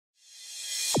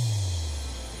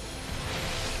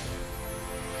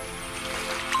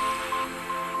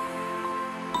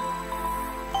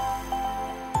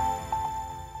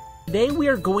Today we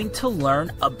are going to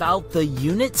learn about the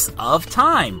units of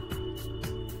time.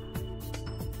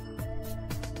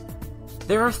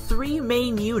 There are 3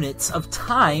 main units of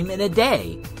time in a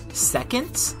day: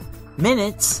 seconds,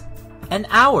 minutes, and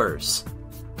hours.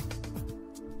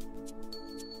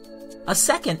 A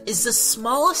second is the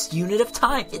smallest unit of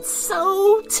time. It's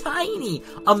so tiny.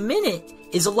 A minute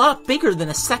is a lot bigger than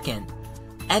a second.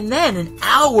 And then an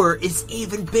hour is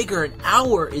even bigger. An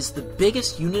hour is the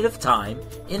biggest unit of time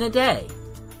in a day.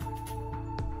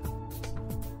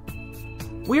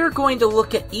 We are going to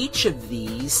look at each of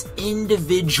these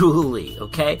individually,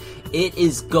 okay? It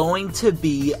is going to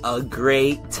be a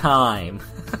great time.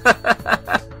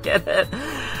 Get it?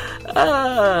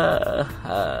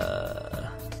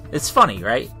 It's funny,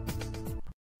 right?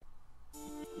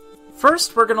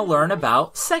 First, we're going to learn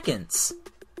about seconds.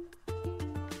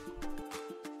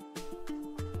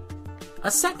 A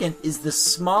second is the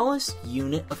smallest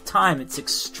unit of time. It's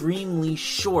extremely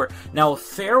short. Now, a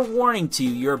fair warning to you,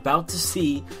 you're about to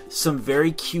see some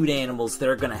very cute animals that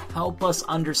are going to help us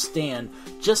understand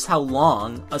just how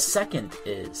long a second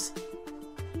is.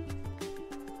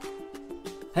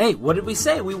 Hey, what did we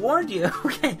say? We warned you.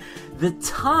 Okay, the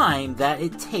time that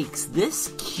it takes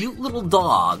this cute little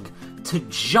dog to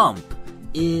jump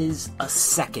is a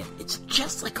second. It's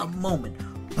just like a moment.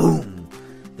 Boom.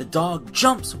 The dog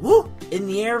jumps, whoo, in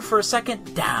the air for a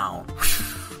second, down.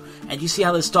 And you see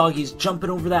how this doggy's jumping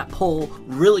over that pole.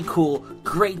 Really cool,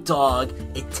 great dog.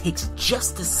 It takes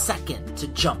just a second to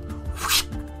jump.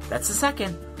 That's a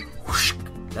second.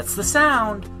 That's the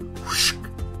sound.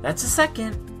 That's a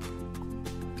second.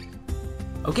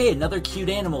 Okay, another cute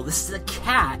animal. This is a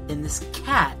cat, and this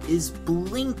cat is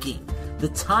blinking. The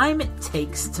time it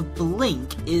takes to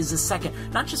blink is a second.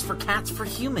 Not just for cats, for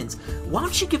humans. Why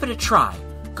don't you give it a try?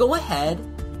 Go ahead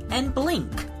and blink.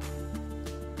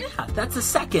 Yeah, that's a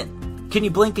second. Can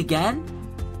you blink again?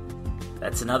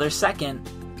 That's another second.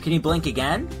 Can you blink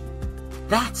again?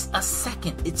 That's a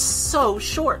second. It's so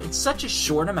short. It's such a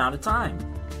short amount of time.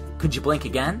 Could you blink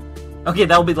again? Okay,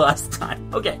 that'll be the last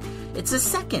time. Okay, it's a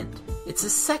second. It's a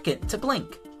second to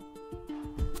blink.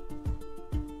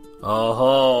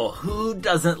 Oh, who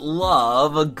doesn't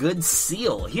love a good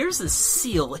seal? Here's a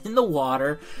seal in the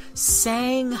water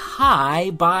saying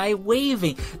hi by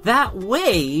waving. That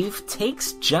wave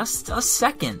takes just a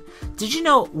second. Did you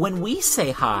know when we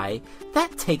say hi,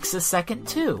 that takes a second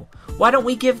too? Why don't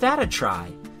we give that a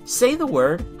try? Say the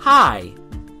word hi.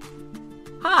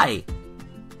 Hi.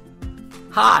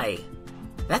 Hi.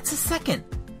 That's a second.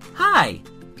 Hi.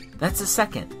 That's a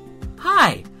second.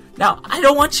 Hi. Now, I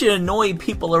don't want you to annoy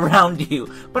people around you,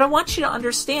 but I want you to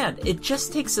understand it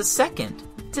just takes a second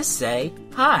to say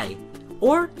hi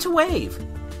or to wave.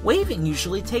 Waving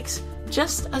usually takes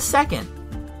just a second.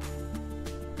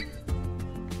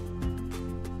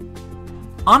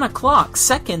 On a clock,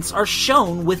 seconds are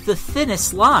shown with the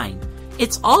thinnest line.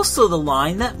 It's also the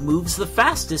line that moves the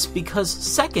fastest because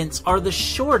seconds are the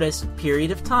shortest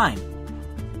period of time.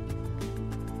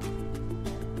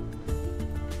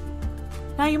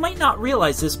 Now, you might not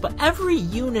realize this, but every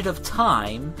unit of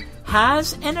time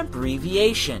has an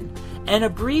abbreviation. An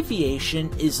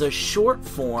abbreviation is a short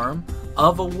form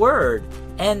of a word,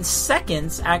 and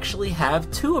seconds actually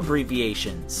have 2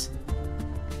 abbreviations.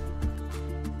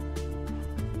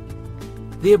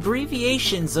 The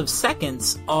abbreviations of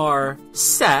seconds are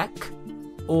sec,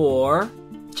 or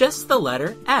just the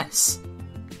letter S.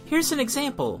 Here's an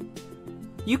example.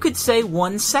 You could say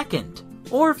 1 second.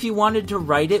 Or if you wanted to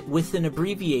write it with an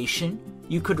abbreviation,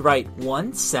 you could write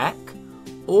 1 sec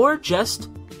or just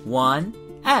 1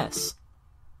 S.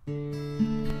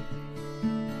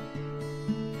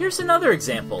 Here's another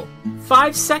example.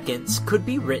 5 seconds could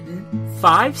be written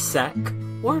 5 sec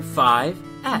or 5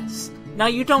 S. Now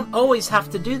you don't always have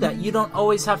to do that. You don't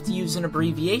always have to use an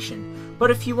abbreviation.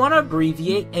 But if you want to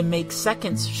abbreviate and make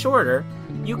seconds shorter,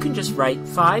 you can just write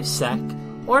 5 sec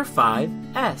or 5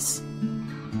 S.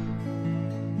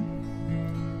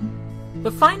 The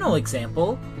final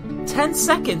example, 10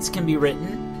 seconds can be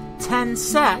written 10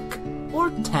 sec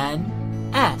or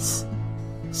 10 S.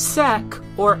 Sec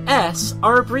or S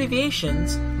are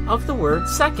abbreviations of the word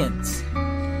seconds.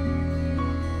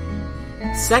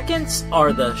 Seconds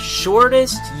are the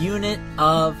shortest unit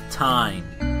of time.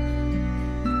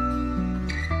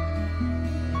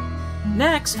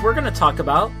 Next, we're going to talk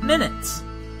about minutes.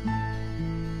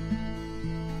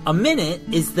 A minute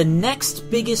is the next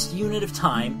biggest unit of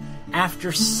time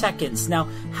after seconds. Now,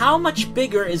 how much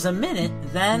bigger is a minute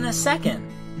than a second?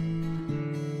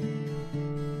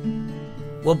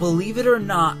 Well, believe it or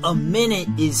not, a minute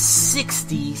is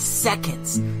 60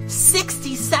 seconds.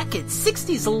 60 seconds!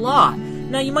 60 is a lot.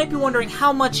 Now you might be wondering,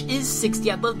 how much is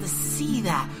 60? I'd love to see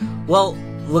that. Well,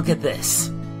 look at this.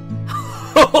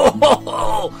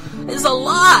 It's a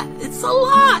lot. It's a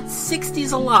lot. 60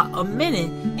 is a lot. A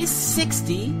minute is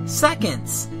 60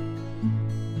 seconds.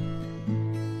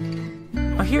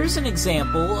 Now here's an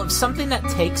example of something that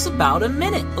takes about a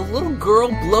minute. A little girl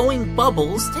blowing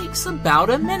bubbles takes about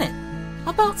a minute.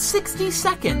 About 60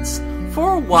 seconds.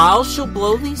 For a while she'll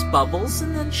blow these bubbles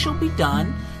and then she'll be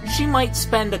done. She might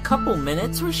spend a couple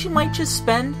minutes or she might just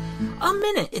spend a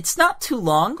minute. It's not too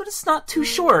long, but it's not too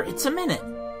short. It's a minute.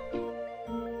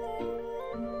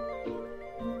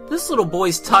 This little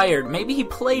boy's tired. Maybe he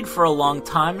played for a long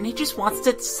time and he just wants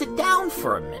to sit down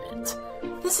for a minute.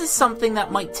 This is something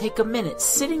that might take a minute,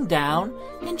 sitting down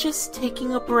and just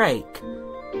taking a break.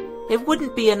 It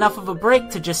wouldn't be enough of a break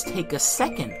to just take a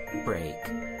second break,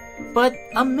 but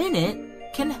a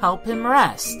minute can help him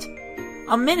rest.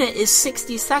 A minute is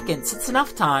 60 seconds. It's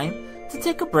enough time to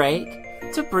take a break,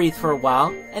 to breathe for a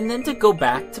while, and then to go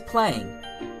back to playing.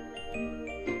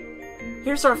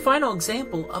 Here's our final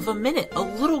example of a minute. A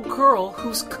little girl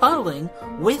who's cuddling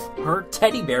with her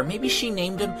teddy bear. Maybe she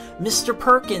named him Mr.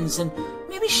 Perkins, and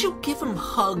maybe she'll give him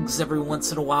hugs every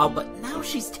once in a while, but now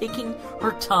she's taking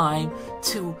her time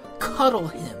to cuddle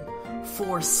him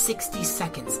for 60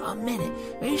 seconds, a minute.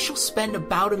 Maybe she'll spend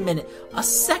about a minute. A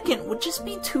second would just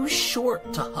be too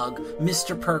short to hug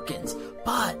Mr. Perkins,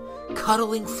 but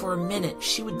cuddling for a minute,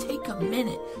 she would take a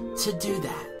minute to do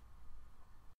that.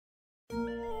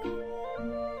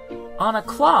 On a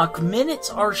clock, minutes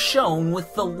are shown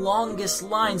with the longest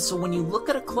line. So when you look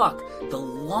at a clock, the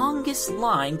longest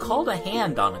line, called a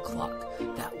hand on a clock,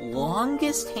 that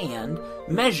longest hand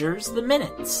measures the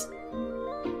minutes.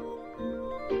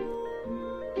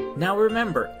 Now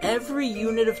remember, every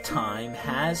unit of time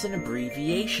has an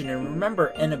abbreviation. And remember,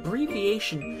 an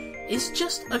abbreviation is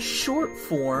just a short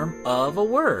form of a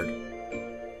word.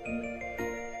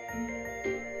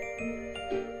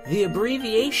 The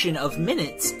abbreviation of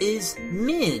minutes is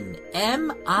min,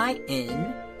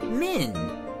 M-I-N, min.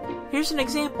 Here's an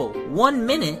example. 1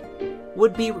 minute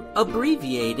would be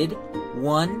abbreviated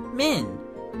 1 min.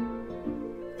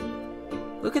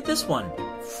 Look at this one.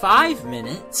 5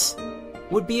 minutes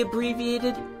would be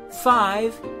abbreviated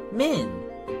 5 min.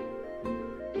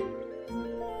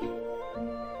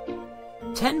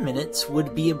 10 minutes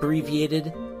would be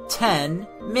abbreviated 10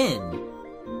 min.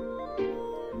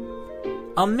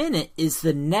 A minute is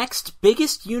the next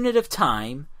biggest unit of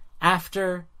time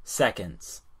after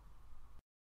seconds.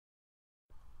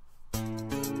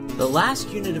 The last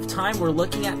unit of time we're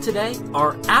looking at today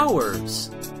are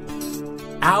hours.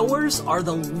 Hours are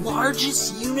the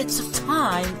largest units of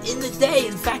time in the day.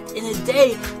 In fact, in a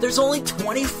day, there's only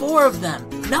 24 of them.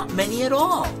 Not many at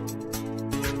all.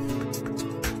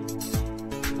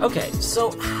 Okay,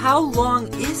 so how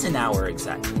long is an hour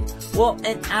exactly? Well,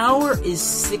 an hour is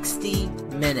 60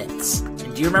 minutes.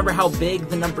 And do you remember how big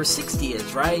the number 60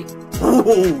 is, right?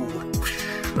 Ooh.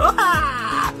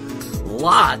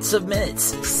 Lots of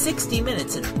minutes. 60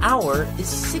 minutes. An hour is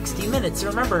 60 minutes.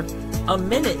 And remember, a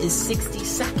minute is 60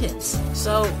 seconds.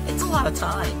 So it's a lot of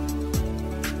time.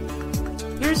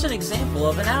 Here's an example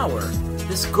of an hour.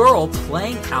 This girl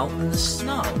playing out in the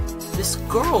snow. This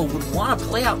girl would want to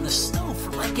play out in the snow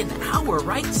for like an hour,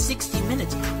 right? 60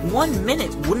 minutes. 1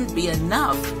 minute wouldn't be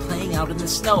enough playing out in the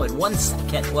snow. And 1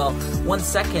 second, well, 1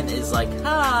 second is like,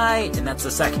 hi, and that's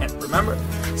a second, remember?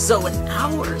 So an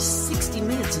hour is 60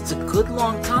 minutes. It's a good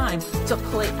long time to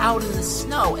play out in the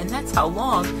snow. And that's how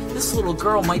long this little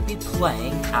girl might be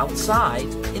playing outside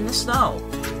in the snow.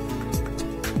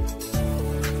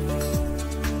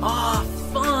 Ah,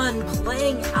 fun!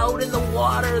 Playing out in the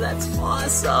water, that's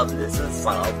awesome! This is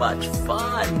so much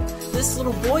fun! This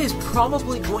little boy is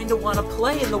probably going to want to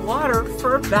play in the water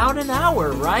for about an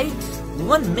hour, right?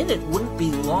 1 minute wouldn't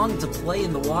be long to play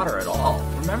in the water at all.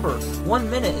 Remember, 1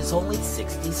 minute is only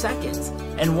 60 seconds.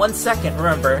 And 1 second,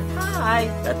 remember, hi,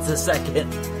 that's a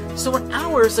second. So an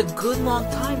hour is a good long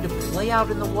time to play out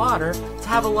in the water, to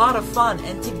have a lot of fun,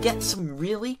 and to get some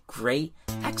really great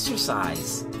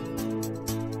exercise.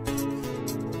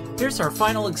 Here's our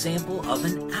final example of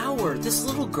an hour. This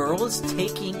little girl is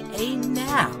taking a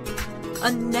nap.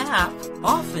 A nap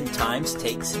oftentimes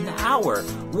takes an hour.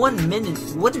 1 minute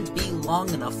wouldn't be long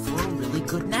enough for a really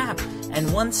good nap.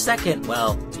 And 1 second,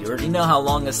 well, you already know how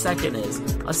long a second is.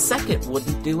 A second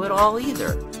wouldn't do it all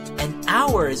either. An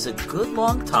hour is a good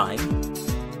long time.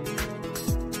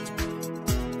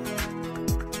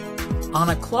 On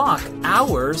a clock,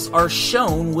 hours are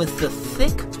shown with the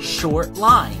thick, short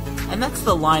line. And that's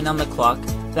the line on the clock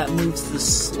that moves the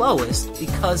slowest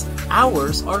because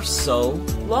hours are so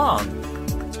long.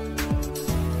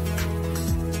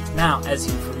 Now, as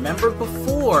you've remembered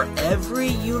before, every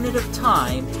unit of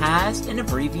time has an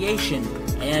abbreviation,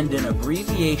 and an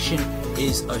abbreviation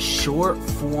is a short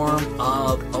form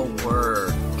of a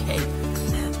word, okay?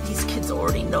 And these kids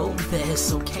already know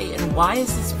this, okay? And why is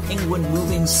this penguin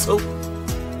moving so...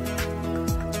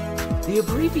 The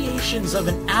abbreviations of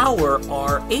an hour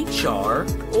are HR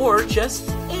or just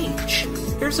H.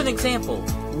 Here's an example.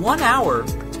 1 hour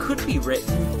could be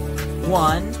written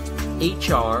 1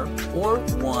 HR or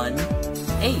 1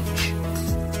 H.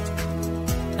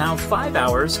 Now 5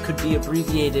 hours could be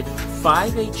abbreviated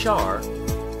 5 HR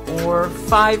or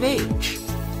 5H.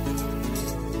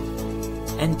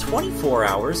 And 24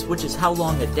 hours, which is how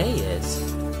long a day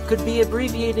is, could be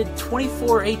abbreviated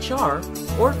 24 HR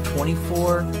or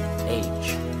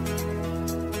 24H.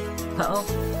 Well,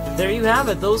 there you have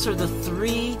it. Those are the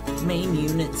 3 main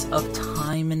units of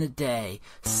time in a day.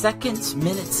 Seconds,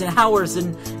 minutes, and hours.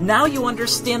 And now you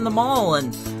understand them all.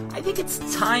 And I think it's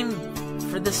time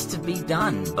for this to be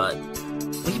done. But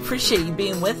we appreciate you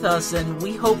being with us. And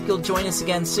we hope you'll join us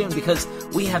again soon because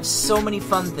we have so many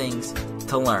fun things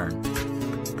to learn.